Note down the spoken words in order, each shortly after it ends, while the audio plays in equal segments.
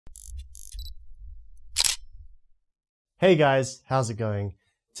Hey guys, how's it going?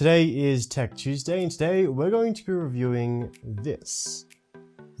 Today is Tech Tuesday and today we're going to be reviewing this.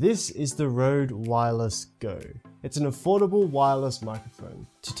 This is the Rode Wireless Go. It's an affordable wireless microphone.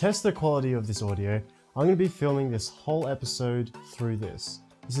 To test the quality of this audio, I'm going to be filming this whole episode through this.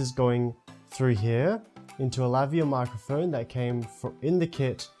 This is going through here into a lavalier microphone that came in the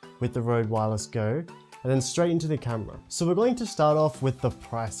kit with the Rode Wireless Go, and then straight into the camera. So we're going to start off with the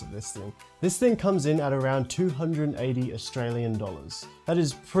price of this thing. This thing comes in at around 280 Australian dollars. That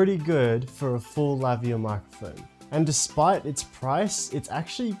is pretty good for a full lavalier microphone. And despite its price, it's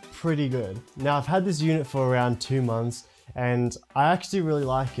actually pretty good. Now I've had this unit for around 2 months and I actually really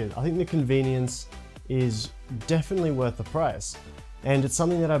like it. I think the convenience is definitely worth the price. And it's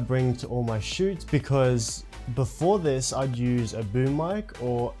something that I bring to all my shoots because before this I'd use a boom mic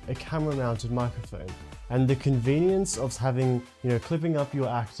or a camera mounted microphone. And the convenience of having, clipping up your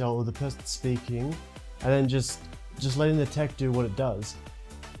actor or the person speaking and then just letting the tech do what it does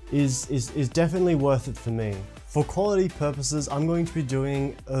is definitely worth it for me. For quality purposes, I'm going to be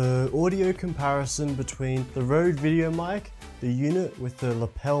doing an audio comparison between the Rode video mic, the unit with the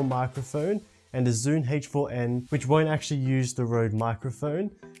lapel microphone, and a Zune H4n, which won't actually use the Rode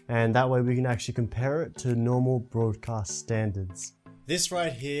microphone, and that way we can actually compare it to normal broadcast standards. This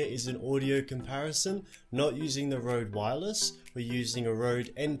right here is an audio comparison, not using the Rode Wireless, we're using a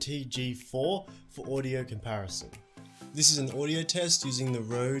Rode NT-G4 for audio comparison. This is an audio test using the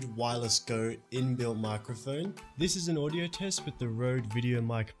Rode Wireless Go inbuilt microphone. This is an audio test with the Rode Video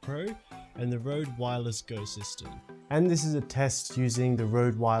Mic Pro and the Rode Wireless Go system. And this is a test using the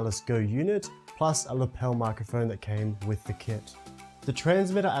Rode Wireless Go unit plus a lapel microphone that came with the kit. The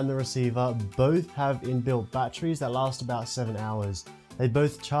transmitter and the receiver both have inbuilt batteries that last about 7 hours. They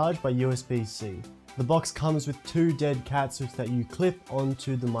both charge by USB-C. The box comes with 2 dead cat suits that you clip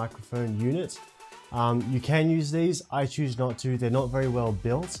onto the microphone unit. You can use these, I choose not to, they're not very well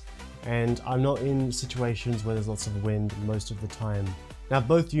built and I'm not in situations where there's lots of wind most of the time. Now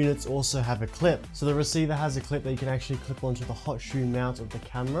both units also have a clip, so the receiver has a clip that you can actually clip onto the hot shoe mount of the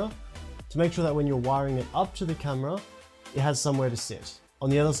camera to make sure that when you're wiring it up to the camera, it has somewhere to sit. On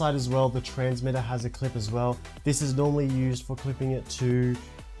the other side as well, the transmitter has a clip as well. This is normally used for clipping it to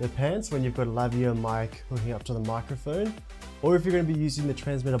the pants when you've got a lavalier mic hooking up to the microphone. Or if you're going to be using the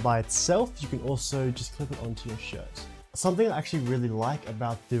transmitter by itself, you can also just clip it onto your shirt. Something I actually really like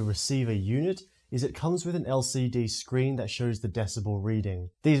about the receiver unit is it comes with an LCD screen that shows the decibel reading.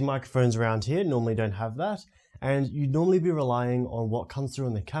 These microphones around here normally don't have that, and you'd normally be relying on what comes through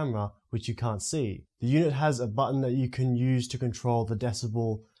on the camera, which you can't see. The unit has a button that you can use to control the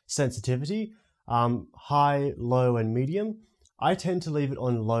decibel sensitivity, high, low, and medium. I tend to leave it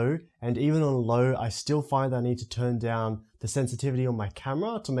on low, and even on low, I still find that I need to turn down the sensitivity on my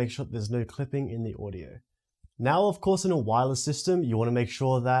camera to make sure that there's no clipping in the audio. Now, of course, in a wireless system, you want to make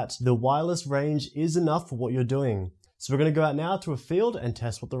sure that the wireless range is enough for what you're doing. So we're going to go out now to a field and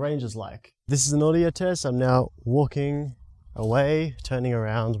test what the range is like. This is an audio test. I'm now walking away, turning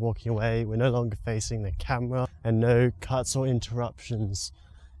around, walking away. We're no longer facing the camera and no cuts or interruptions.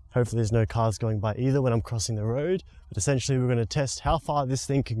 Hopefully there's no cars going by either when I'm crossing the road, but essentially we're going to test how far this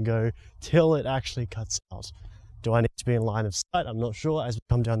thing can go till it actually cuts out. Do I need to be in line of sight? I'm not sure. As we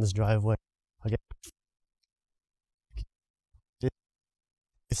come down this driveway, I get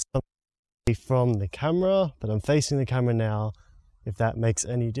this from the camera, but I'm facing the camera now, if that makes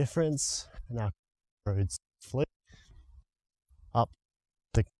any difference. Now roads flip up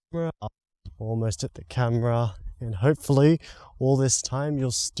the camera, up almost at the camera, and hopefully all this time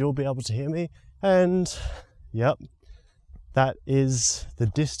you'll still be able to hear me. And yep, that is the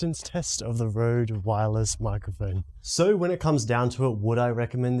distance test of the Rode wireless microphone. So when it comes down to it, would I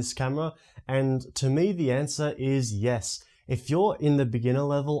recommend this camera? And to me the answer is yes. If you're in the beginner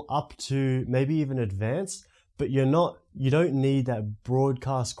level up to maybe even advanced, but you don't need that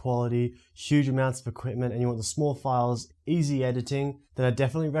broadcast quality, huge amounts of equipment, and you want the small files, easy editing, then I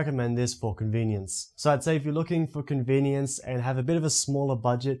definitely recommend this for convenience. So I'd say if you're looking for convenience and have a bit of a smaller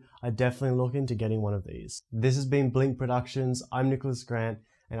budget, I'd definitely look into getting one of these. This has been Blink Productions. I'm Nicholas Grant,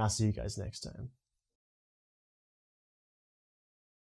 and I'll see you guys next time.